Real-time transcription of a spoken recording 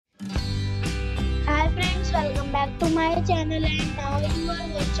welcome back to my channel, and now you are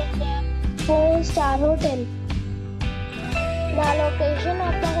watching a 4-star hotel. The location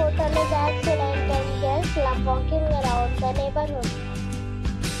of the hotel is excellent and guests love walking around the neighborhood.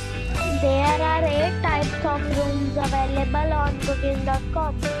 There are 8 types of rooms available on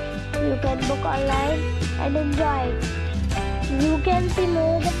booking.com. You can book online and enjoy it. You can see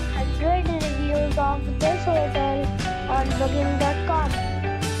more than 100 reviews of this hotel on booking.com.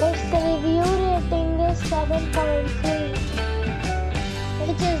 Its review rating is 7.3,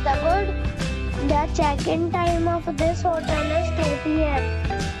 which is the good. The check-in time of this hotel is 2 p.m.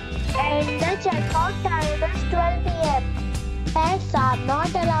 and the check-out time is 12 p.m. Pets are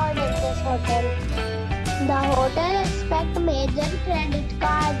not allowed in this hotel. The hotel accepts major credit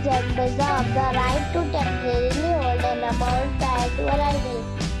cards and reserves the right to temporarily hold an amount prior to arrival.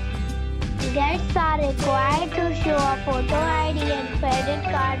 Guests are required to show a photo ID and credit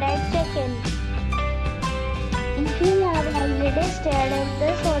card at check-in. If you have already stayed in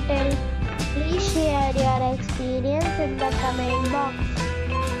this hotel, please share your experience in the comment box.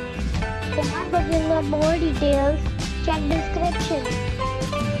 For booking or more details, check description.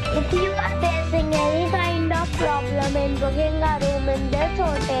 If you are facing any kind of problem in booking a room in this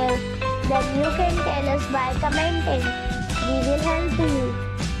hotel, then you can tell us by commenting. We will help you.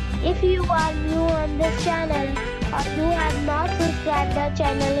 If you are new on this channel or you have not subscribed the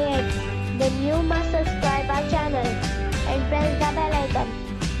channel yet, then you must subscribe our channel and press the bell icon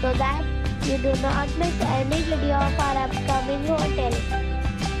so that you do not miss any video of our upcoming hotel.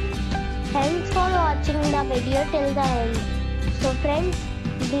 Thanks for watching the video till the end. So friends,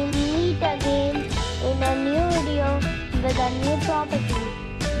 we'll meet again in a new video with a new property.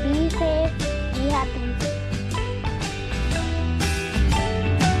 Be safe, be happy.